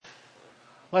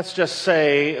Let's just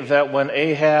say that when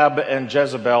Ahab and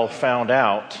Jezebel found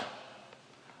out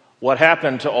what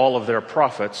happened to all of their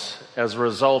prophets as a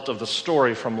result of the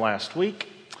story from last week,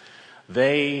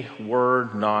 they were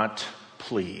not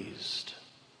pleased.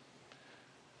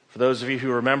 For those of you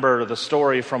who remember the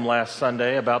story from last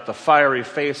Sunday about the fiery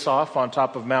face-off on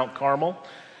top of Mount Carmel,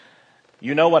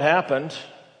 you know what happened.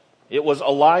 It was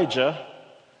Elijah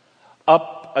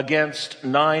up against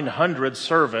 900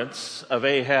 servants of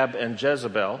Ahab and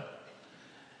Jezebel.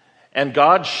 And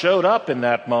God showed up in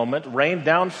that moment, rained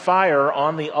down fire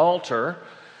on the altar,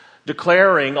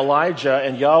 declaring Elijah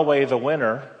and Yahweh the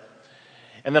winner.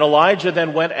 And then Elijah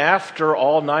then went after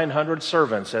all 900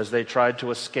 servants as they tried to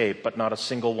escape, but not a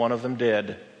single one of them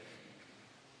did.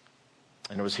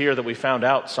 And it was here that we found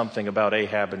out something about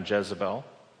Ahab and Jezebel,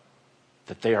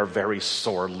 that they are very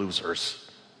sore losers.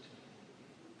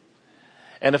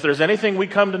 And if there's anything we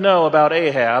come to know about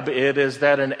Ahab, it is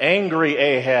that an angry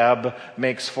Ahab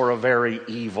makes for a very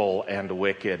evil and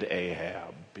wicked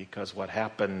Ahab. Because what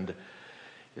happened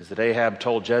is that Ahab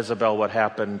told Jezebel what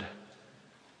happened,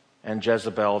 and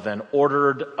Jezebel then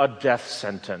ordered a death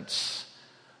sentence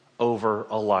over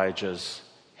Elijah's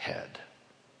head.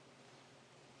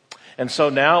 And so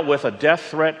now, with a death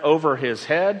threat over his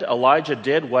head, Elijah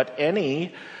did what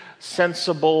any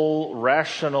sensible,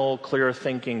 rational,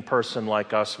 clear-thinking person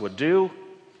like us would do.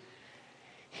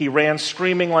 He ran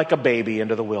screaming like a baby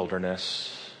into the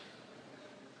wilderness.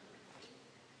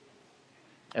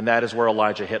 And that is where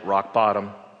Elijah hit rock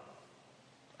bottom.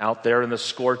 Out there in the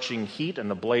scorching heat and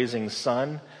the blazing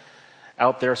sun,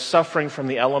 out there suffering from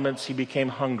the elements, he became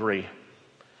hungry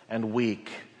and weak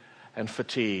and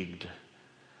fatigued.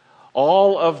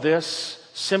 All of this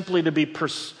simply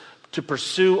to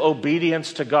pursue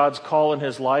obedience to God's call in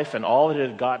his life, and all it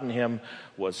had gotten him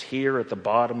was here at the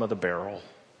bottom of the barrel.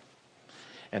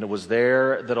 And it was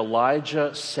there that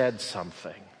Elijah said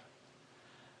something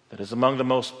that is among the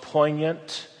most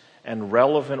poignant and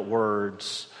relevant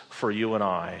words for you and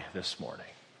I this morning.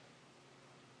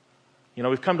 You know,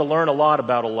 we've come to learn a lot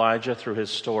about Elijah through his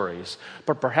stories,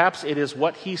 but perhaps it is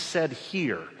what he said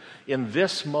here in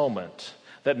this moment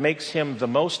that makes him the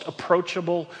most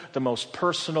approachable, the most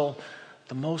personal,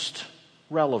 the most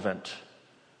relevant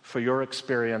for your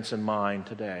experience and mine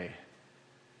today.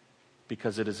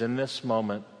 Because it is in this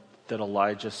moment that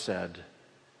Elijah said,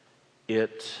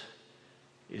 "It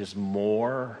is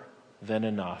more than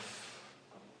enough.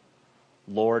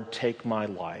 Lord, take my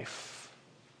life,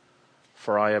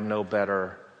 for I am no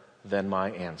better than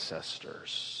my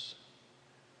ancestors."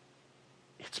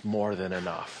 It's more than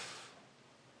enough.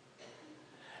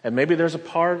 And maybe there's a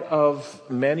part of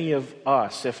many of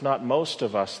us, if not most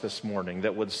of us this morning,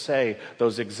 that would say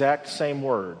those exact same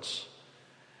words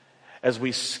as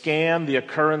we scan the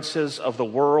occurrences of the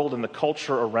world and the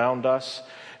culture around us,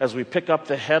 as we pick up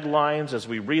the headlines, as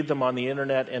we read them on the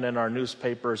internet and in our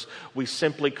newspapers, we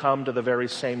simply come to the very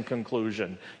same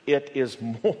conclusion. It is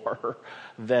more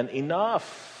than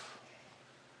enough.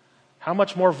 How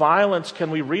much more violence can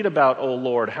we read about, O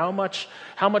Lord? How much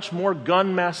more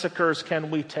gun massacres can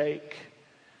we take?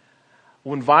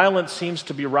 When violence seems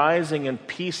to be rising and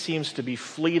peace seems to be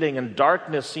fleeting and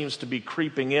darkness seems to be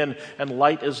creeping in and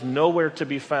light is nowhere to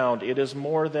be found, it is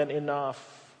more than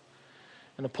enough.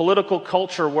 In a political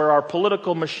culture where our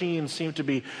political machines seem to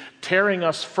be tearing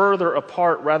us further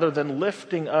apart rather than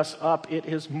lifting us up, it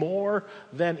is more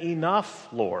than enough,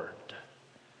 Lord.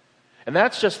 And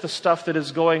that's just the stuff that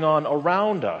is going on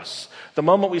around us. The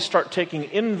moment we start taking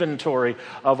inventory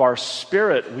of our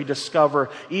spirit, we discover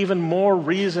even more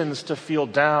reasons to feel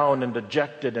down and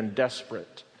dejected and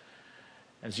desperate.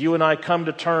 As you and I come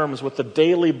to terms with the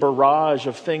daily barrage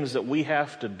of things that we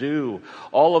have to do,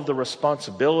 all of the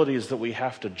responsibilities that we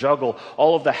have to juggle,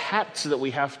 all of the hats that we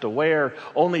have to wear,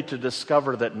 only to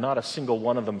discover that not a single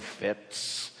one of them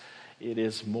fits, it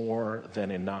is more than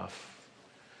enough.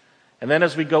 And then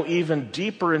as we go even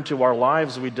deeper into our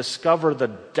lives, we discover the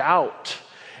doubt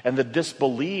and the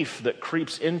disbelief that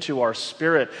creeps into our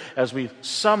spirit as we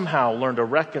somehow learn to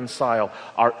reconcile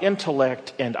our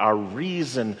intellect and our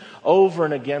reason over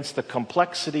and against the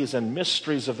complexities and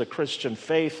mysteries of the Christian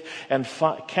faith and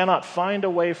cannot find a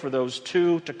way for those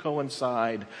two to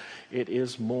coincide. It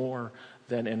is more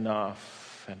than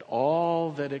enough. And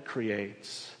all that it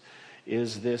creates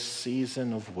is this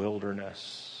season of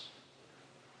wilderness.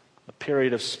 A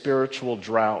period of spiritual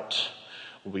drought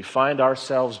where we find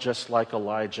ourselves just like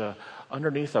Elijah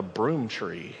underneath a broom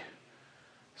tree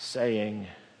saying,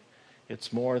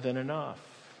 it's more than enough.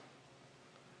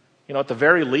 You know, at the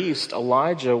very least,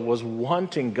 Elijah was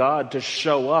wanting God to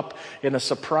show up in a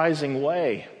surprising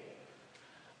way.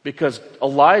 because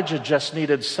Elijah just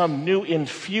needed some new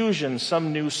infusion,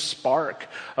 some new spark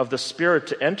of the Spirit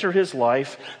to enter his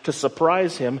life, to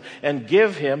surprise him, and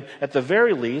give him, at the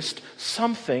very least,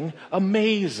 something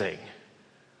amazing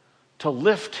to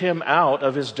lift him out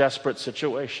of his desperate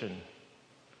situation.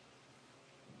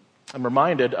 I'm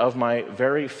reminded of my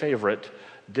very favorite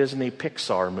Disney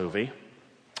Pixar movie,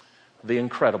 The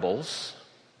Incredibles,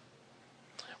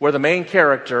 where the main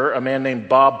character, a man named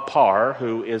Bob Parr,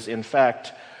 who is in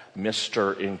fact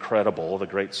Mr. Incredible, the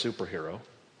great superhero,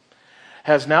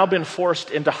 has now been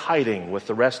forced into hiding with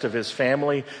the rest of his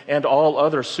family and all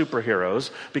other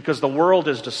superheroes because the world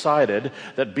has decided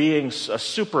that being a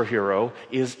superhero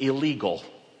is illegal.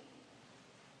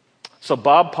 So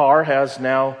Bob Parr has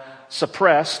now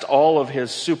suppressed all of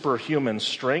his superhuman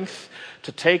strength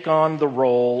to take on the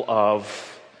role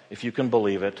of, if you can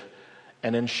believe it,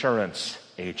 an insurance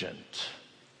agent.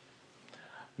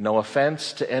 No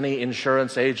offense to any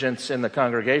insurance agents in the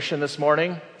congregation this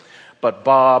morning, but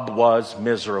Bob was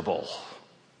miserable.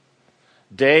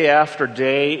 Day after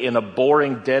day in a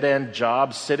boring dead-end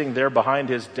job, sitting there behind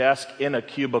his desk in a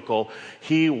cubicle,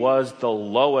 he was the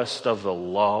lowest of the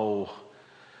low.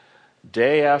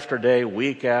 Day after day,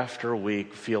 week after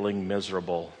week, feeling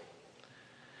miserable.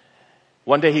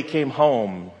 One day he came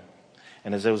home,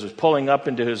 and as he was pulling up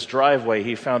into his driveway,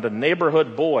 he found a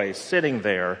neighborhood boy sitting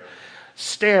there,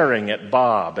 staring at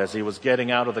Bob as he was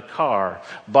getting out of the car.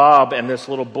 Bob and this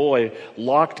little boy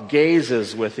locked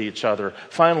gazes with each other.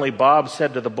 Finally, Bob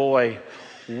said to the boy,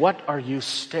 "What are you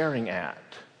staring at?"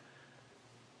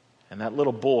 And that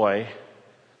little boy,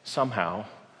 somehow,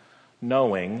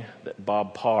 knowing that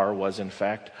Bob Parr was in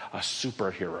fact a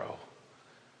superhero,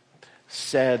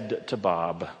 said to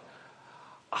Bob,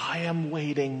 "I am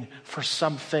waiting for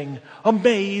something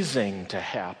amazing to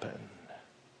happen."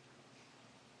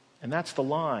 And that's the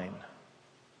line.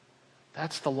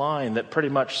 That's the line that pretty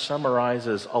much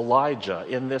summarizes Elijah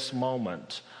in this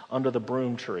moment under the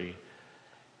broom tree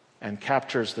and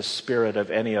captures the spirit of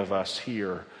any of us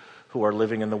here who are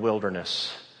living in the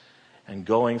wilderness and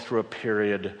going through a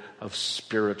period of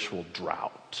spiritual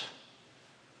drought.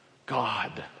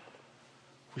 God,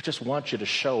 we just want you to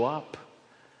show up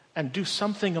and do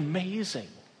something amazing.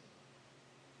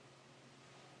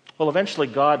 Well, eventually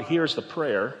God hears the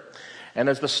prayer. And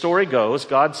as the story goes,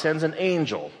 God sends an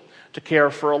angel to care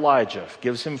for Elijah,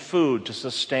 gives him food to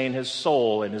sustain his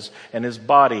soul and his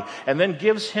body, and then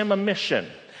gives him a mission.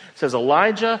 It says,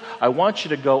 "Elijah, I want you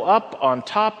to go up on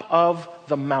top of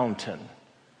the mountain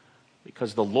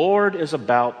because the Lord is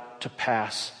about to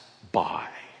pass by."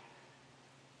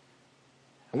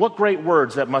 And what great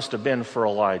words that must have been for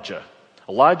Elijah.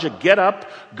 Elijah, get up,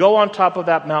 go on top of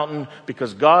that mountain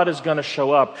because God is going to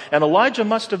show up. And Elijah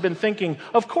must have been thinking,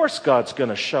 of course God's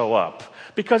going to show up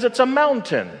because it's a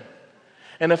mountain.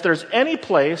 And if there's any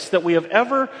place that we have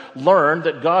ever learned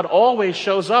that God always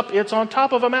shows up, it's on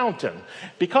top of a mountain.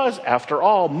 Because, after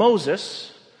all,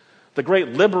 Moses, the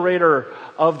great liberator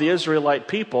of the Israelite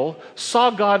people, saw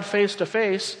God face to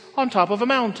face on top of a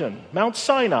mountain, Mount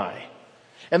Sinai.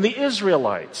 And the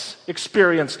Israelites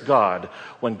experienced God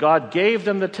when God gave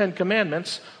them the Ten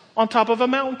Commandments on top of a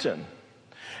mountain.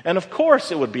 And of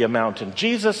course it would be a mountain.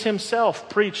 Jesus himself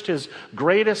preached his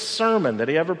greatest sermon that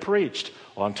he ever preached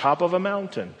on top of a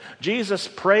mountain. Jesus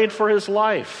prayed for his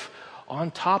life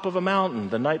on top of a mountain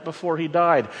the night before he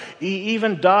died. He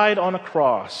even died on a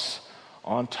cross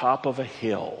on top of a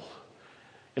hill.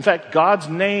 In fact, God's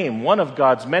name, one of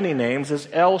God's many names, is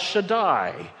El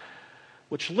Shaddai,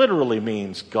 which literally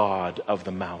means God of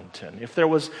the mountain. If there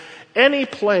was any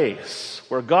place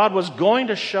where God was going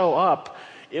to show up,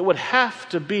 it would have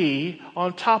to be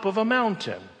on top of a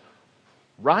mountain,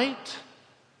 right?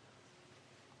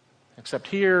 Except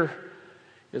here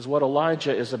is what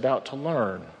Elijah is about to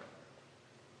learn.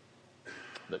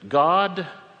 That God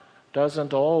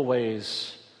doesn't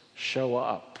always show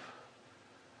up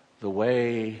the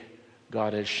way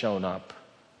God has shown up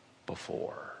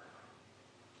before.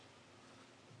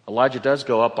 Elijah does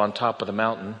go up on top of the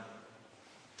mountain,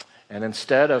 and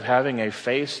instead of having a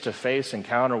face-to-face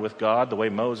encounter with God the way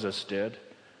Moses did,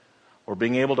 or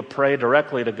being able to pray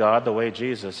directly to God the way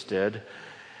Jesus did,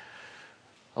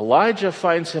 Elijah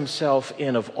finds himself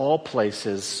in, of all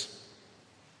places,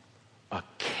 a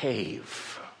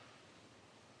cave.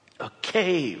 A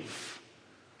cave.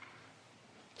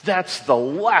 That's the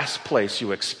last place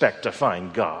you expect to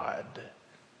find God.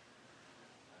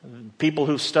 People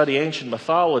who study ancient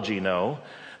mythology know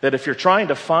that if you're trying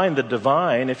to find the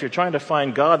divine, if you're trying to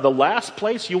find God, the last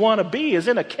place you want to be is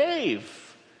in a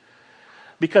cave.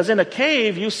 Because in a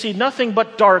cave, you see nothing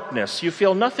but darkness. You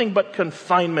feel nothing but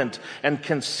confinement and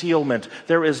concealment.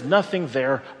 There is nothing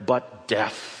there but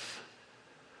death.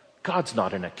 God's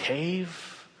not in a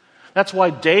cave. That's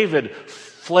why David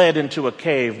fled into a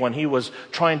cave when he was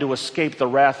trying to escape the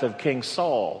wrath of King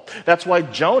Saul. That's why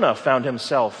Jonah found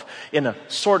himself in a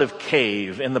sort of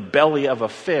cave in the belly of a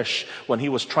fish when he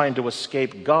was trying to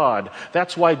escape God.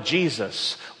 That's why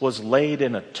Jesus was laid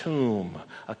in a tomb,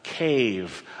 a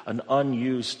cave, an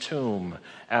unused tomb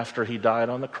after he died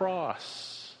on the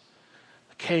cross.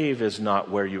 Cave is not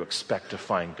where you expect to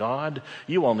find God.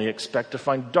 You only expect to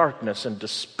find darkness and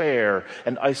despair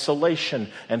and isolation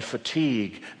and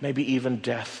fatigue, maybe even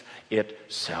death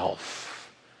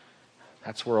itself.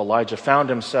 That's where Elijah found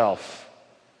himself.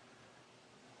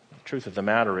 The truth of the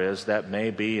matter is that may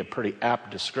be a pretty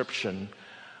apt description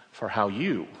for how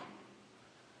you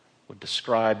would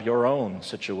describe your own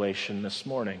situation this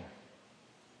morning.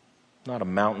 Not a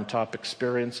mountaintop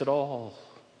experience at all.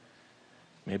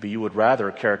 Maybe you would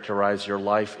rather characterize your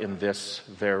life in this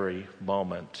very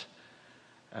moment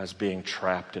as being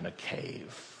trapped in a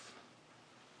cave.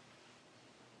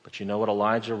 But you know what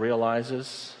Elijah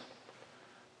realizes?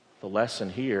 The lesson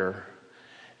here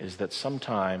is that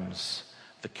sometimes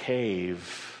the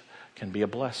cave can be a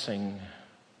blessing.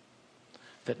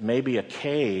 That maybe a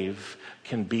cave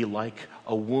can be like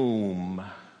a womb,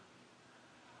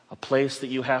 a place that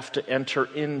you have to enter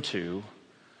into,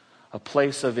 a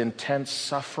place of intense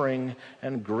suffering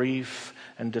and grief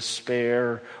and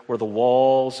despair, where the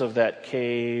walls of that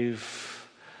cave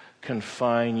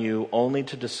confine you, only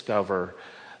to discover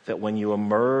that when you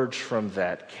emerge from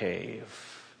that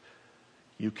cave,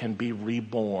 you can be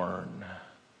reborn.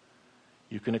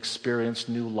 You can experience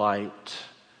new light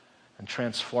and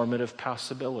transformative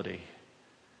possibility.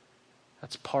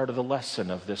 That's part of the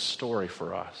lesson of this story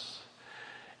for us,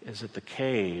 is that the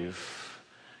cave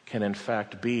can in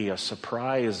fact be a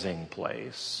surprising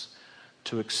place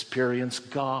to experience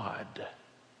God.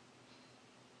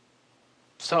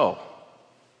 So,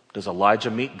 does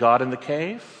Elijah meet God in the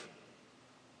cave?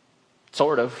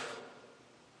 Sort of.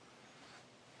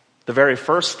 The very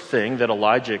first thing that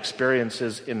Elijah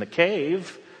experiences in the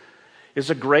cave is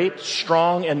a great,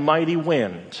 strong, and mighty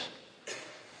wind.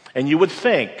 And you would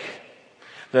think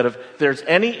that if there's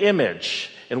any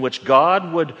image in which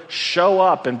God would show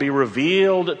up and be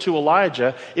revealed to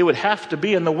Elijah, it would have to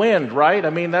be in the wind, right? I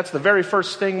mean, that's the very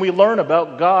first thing we learn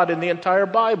about God in the entire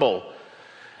Bible.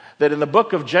 That in the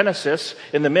book of Genesis,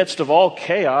 in the midst of all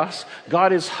chaos,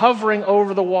 God is hovering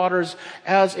over the waters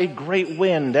as a great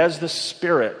wind, as the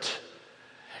Spirit.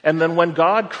 And then when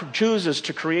God chooses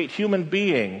to create human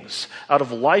beings out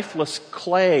of lifeless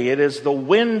clay, it is the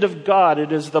wind of God,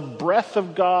 it is the breath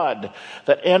of God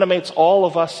that animates all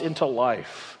of us into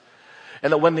life.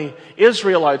 And that when the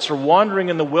Israelites are wandering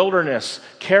in the wilderness,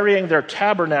 carrying their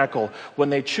tabernacle,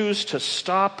 when they choose to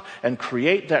stop and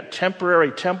create that temporary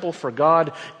temple for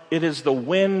God, it is the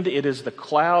wind, it is the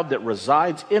cloud that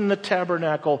resides in the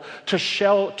tabernacle to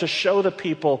show the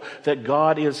people that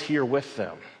God is here with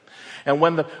them. And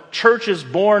when the church is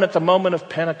born at the moment of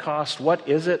Pentecost, what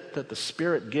is it that the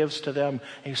Spirit gives to them?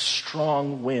 A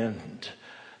strong wind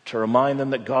to remind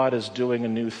them that God is doing a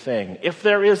new thing. If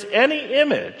there is any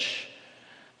image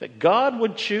that God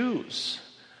would choose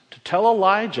to tell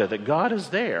Elijah that God is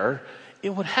there, it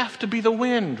would have to be the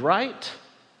wind, right?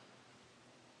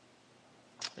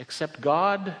 Except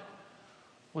God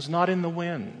was not in the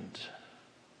wind,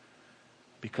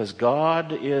 because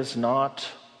God is not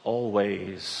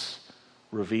always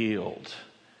revealed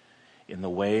in the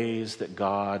ways that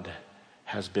God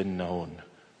has been known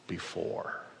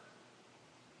before.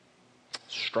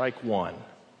 Strike one.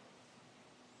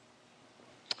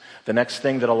 The next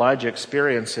thing that Elijah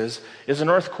experiences is an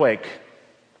earthquake.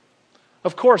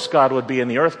 Of course God would be in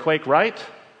the earthquake, right?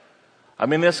 I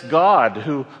mean, this God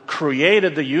who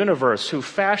created the universe, who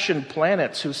fashioned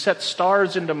planets, who set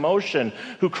stars into motion,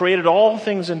 who created all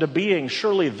things into being,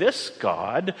 surely this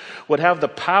God would have the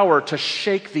power to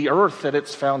shake the earth at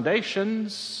its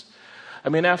foundations. I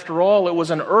mean, after all, it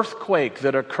was an earthquake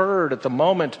that occurred at the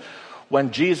moment when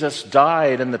Jesus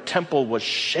died and the temple was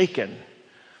shaken.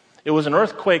 It was an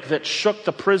earthquake that shook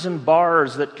the prison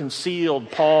bars that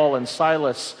concealed Paul and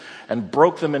Silas and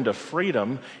broke them into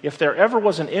freedom. If there ever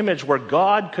was an image where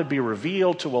God could be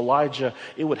revealed to Elijah,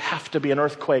 it would have to be an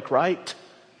earthquake, right?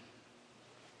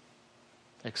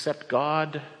 Except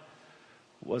God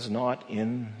was not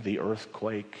in the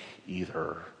earthquake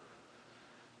either,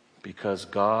 because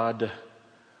God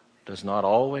does not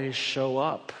always show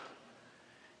up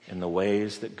in the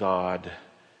ways that God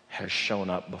has shown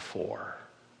up before.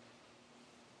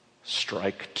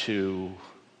 Strike two.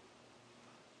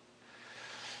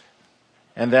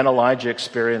 And then Elijah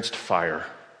experienced fire.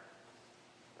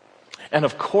 And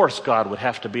of course God would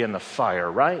have to be in the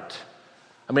fire, right?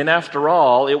 I mean, after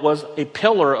all, it was a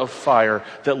pillar of fire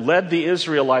that led the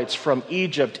Israelites from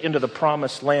Egypt into the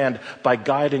promised land by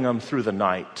guiding them through the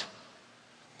night.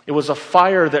 It was a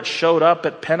fire that showed up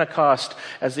at Pentecost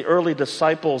as the early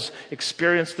disciples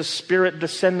experienced the Spirit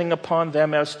descending upon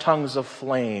them as tongues of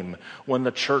flame when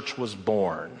the church was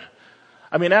born.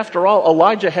 I mean, after all,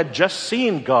 Elijah had just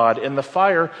seen God in the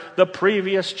fire the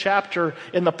previous chapter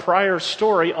in the prior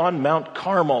story on Mount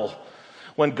Carmel,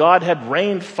 when God had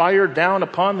rained fire down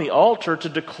upon the altar to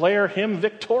declare him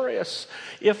victorious.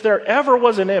 If there ever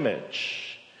was an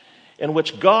image in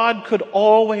which God could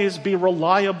always be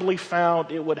reliably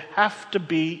found, it would have to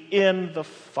be in the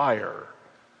fire.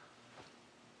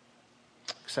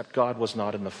 Except God was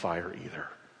not in the fire either.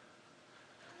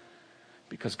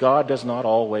 Because God does not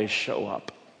always show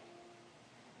up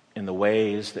in the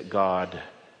ways that God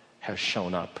has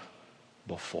shown up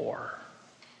before.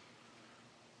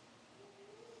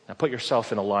 Now put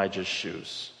yourself in Elijah's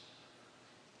shoes.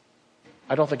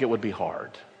 I don't think it would be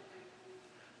hard.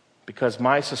 Because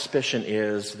my suspicion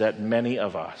is that many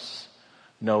of us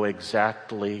know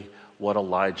exactly what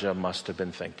Elijah must have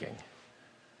been thinking.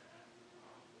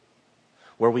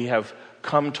 Where we have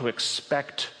come to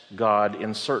expect God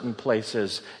in certain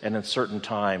places and in certain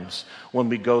times, when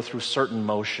we go through certain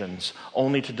motions,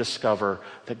 only to discover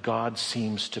that God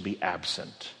seems to be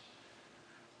absent.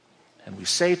 And we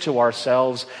say to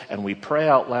ourselves, and we pray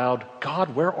out loud,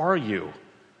 God, where are you?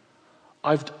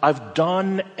 I've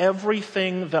done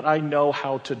everything that I know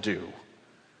how to do,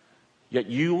 yet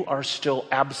you are still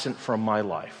absent from my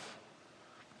life.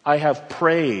 I have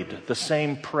prayed the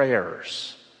same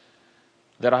prayers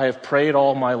that I have prayed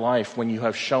all my life when you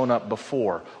have shown up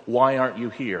before. Why aren't you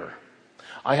here?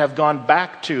 I have gone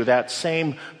back to that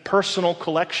same personal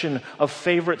collection of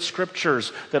favorite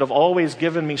scriptures that have always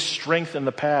given me strength in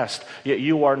the past, yet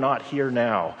you are not here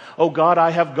now. Oh God,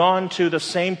 I have gone to the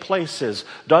same places,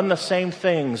 done the same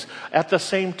things at the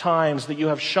same times that you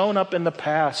have shown up in the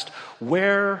past.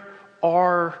 Where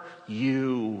are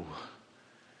you?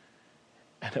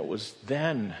 And it was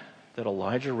then that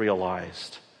Elijah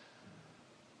realized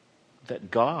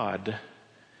that God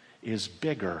is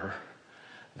bigger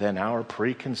than our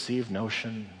preconceived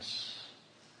notions.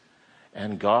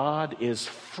 And God is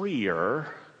freer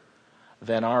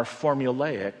than our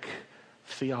formulaic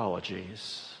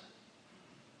theologies.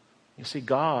 You see,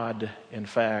 God, in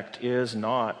fact, is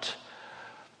not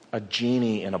a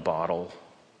genie in a bottle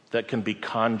that can be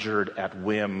conjured at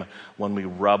whim when we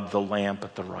rub the lamp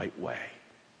at the right way.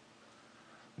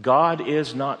 God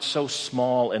is not so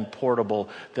small and portable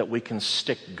that we can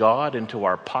stick God into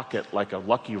our pocket like a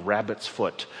lucky rabbit's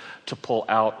foot to pull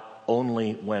out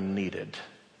only when needed.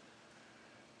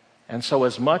 And so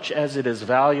as much as it is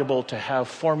valuable to have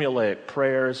formulaic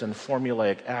prayers and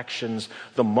formulaic actions,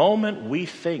 the moment we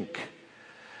think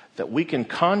that we can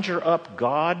conjure up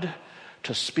God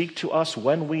to speak to us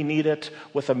when we need it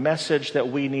with a message that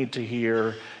we need to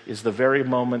hear is the very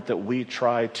moment that we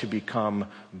try to become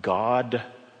God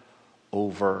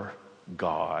over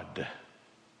God.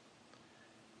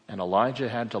 And Elijah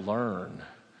had to learn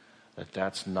that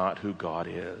that's not who God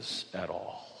is at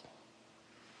all.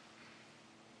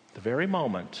 The very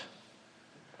moment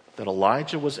that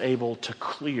Elijah was able to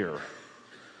clear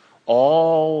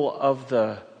all of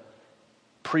the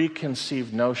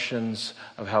preconceived notions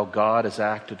of how God has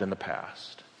acted in the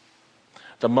past,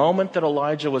 the moment that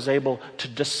Elijah was able to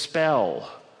dispel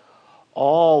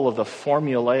all of the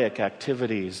formulaic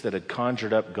activities that had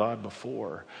conjured up God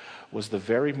before, was the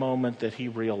very moment that he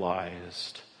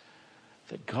realized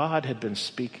that God had been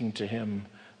speaking to him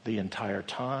the entire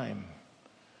time.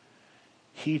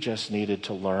 He just needed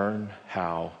to learn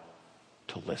how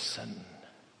to listen.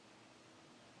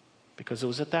 Because it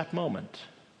was at that moment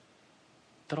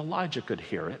that Elijah could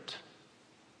hear it.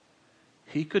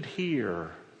 He could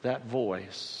hear that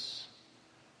voice,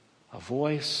 a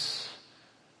voice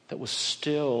that was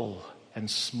still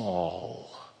and small,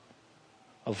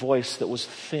 a voice that was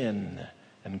thin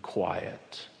and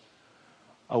quiet,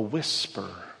 a whisper,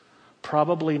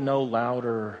 probably no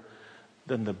louder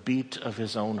than the beat of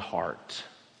his own heart.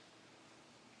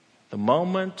 The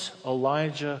moment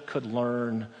Elijah could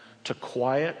learn to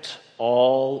quiet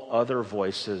all other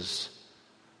voices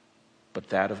but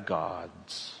that of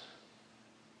God's,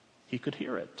 he could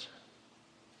hear it.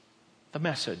 The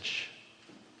message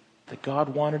that God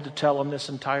wanted to tell him this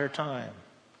entire time.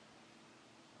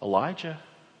 Elijah,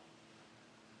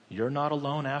 you're not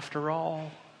alone after all.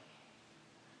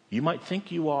 You might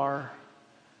think you are,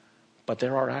 but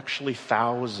there are actually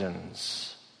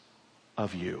thousands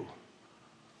of you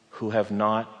who have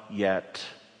not yet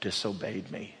disobeyed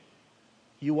me.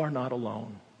 You are not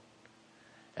alone.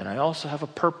 And I also have a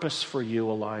purpose for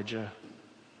you, Elijah.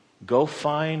 Go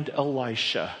find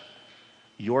Elisha,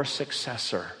 your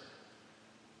successor,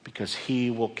 because he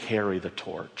will carry the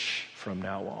torch from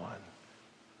now on.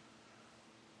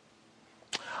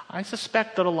 I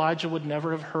suspect that Elijah would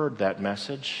never have heard that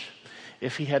message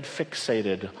if he had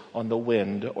fixated on the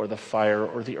wind or the fire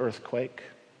or the earthquake.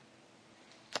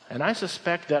 And I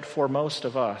suspect that for most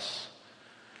of us,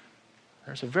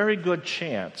 there's a very good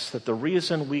chance that the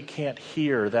reason we can't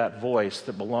hear that voice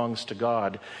that belongs to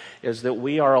God is that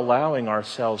we are allowing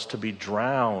ourselves to be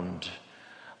drowned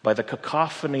by the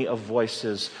cacophony of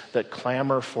voices that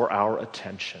clamor for our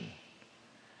attention.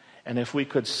 And if we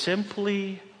could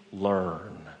simply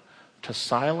learn to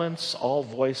silence all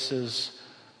voices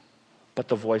but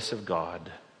the voice of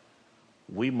God,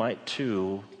 we might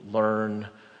too learn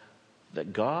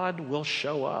that God will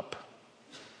show up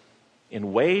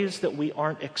in ways that we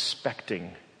aren't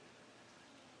expecting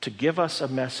to give us a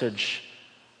message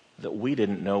that we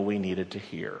didn't know we needed to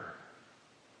hear.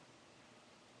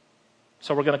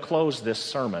 So we're going to close this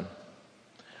sermon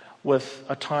with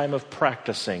a time of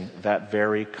practicing that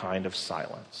very kind of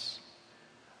silence.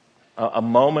 A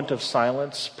moment of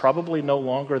silence, probably no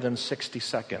longer than 60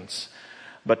 seconds.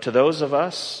 But to those of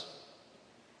us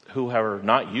who are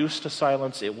not used to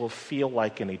silence, it will feel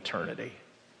like an eternity.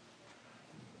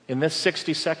 In this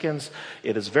 60 seconds,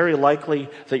 it is very likely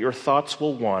that your thoughts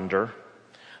will wander,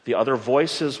 the other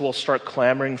voices will start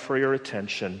clamoring for your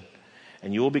attention,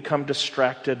 and you will become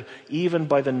distracted even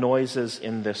by the noises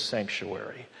in this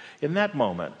sanctuary. In that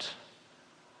moment,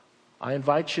 I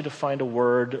invite you to find a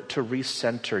word to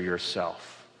recenter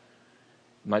yourself.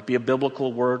 It might be a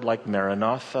biblical word like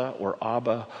Maranatha or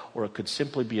Abba, or it could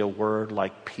simply be a word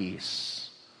like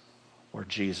peace or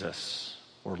Jesus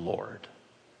or Lord.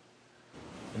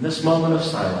 In this moment of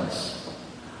silence,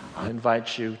 I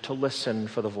invite you to listen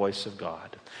for the voice of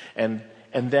God and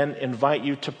then invite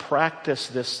you to practice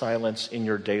this silence in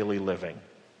your daily living.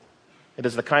 It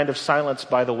is the kind of silence,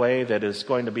 by the way, that is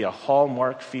going to be a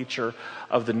hallmark feature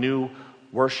of the new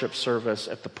worship service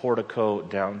at the Portico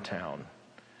downtown.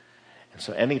 And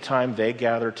so anytime they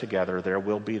gather together, there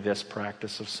will be this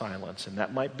practice of silence, and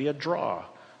that might be a draw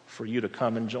for you to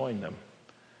come and join them.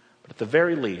 But at the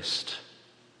very least,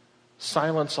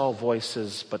 silence all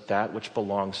voices but that which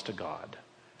belongs to God,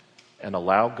 and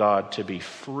allow God to be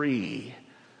free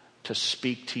to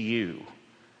speak to you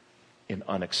in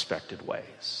unexpected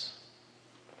ways.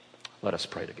 Let us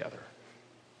pray together.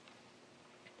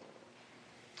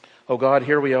 Oh God,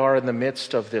 here we are in the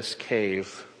midst of this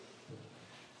cave,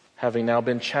 having now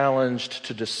been challenged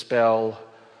to dispel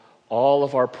all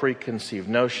of our preconceived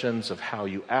notions of how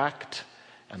you act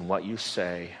and what you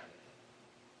say.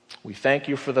 We thank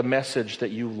you for the message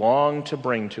that you long to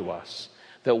bring to us,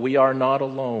 that we are not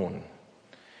alone,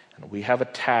 and we have a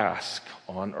task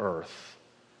on earth.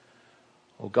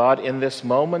 Oh God, in this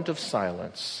moment of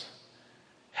silence,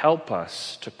 help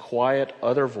us to quiet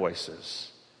other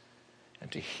voices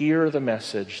and to hear the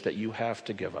message that you have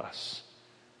to give us.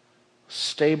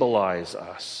 Stabilize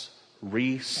us,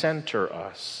 recenter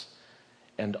us,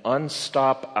 and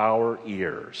unstop our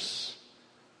ears,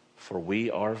 for we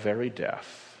are very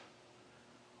deaf.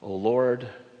 O Lord,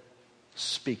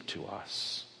 speak to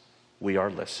us. We are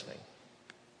listening.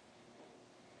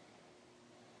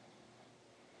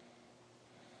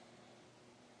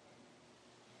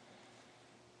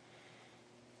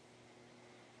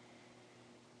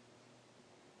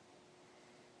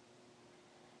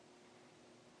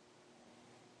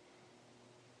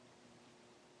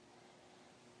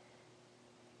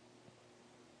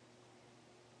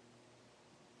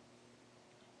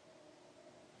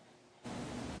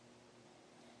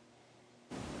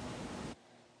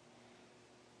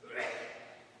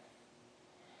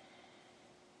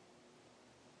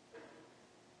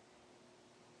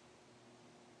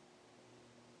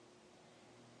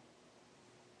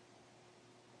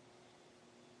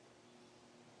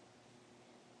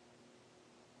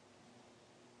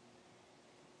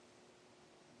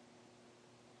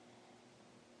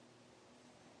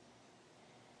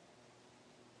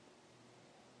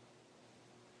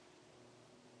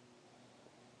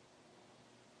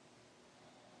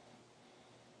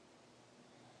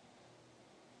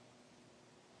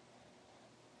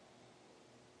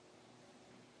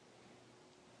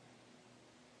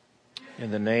 In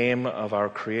the name of our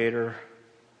Creator,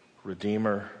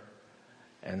 Redeemer,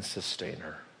 and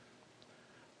Sustainer.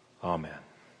 Amen.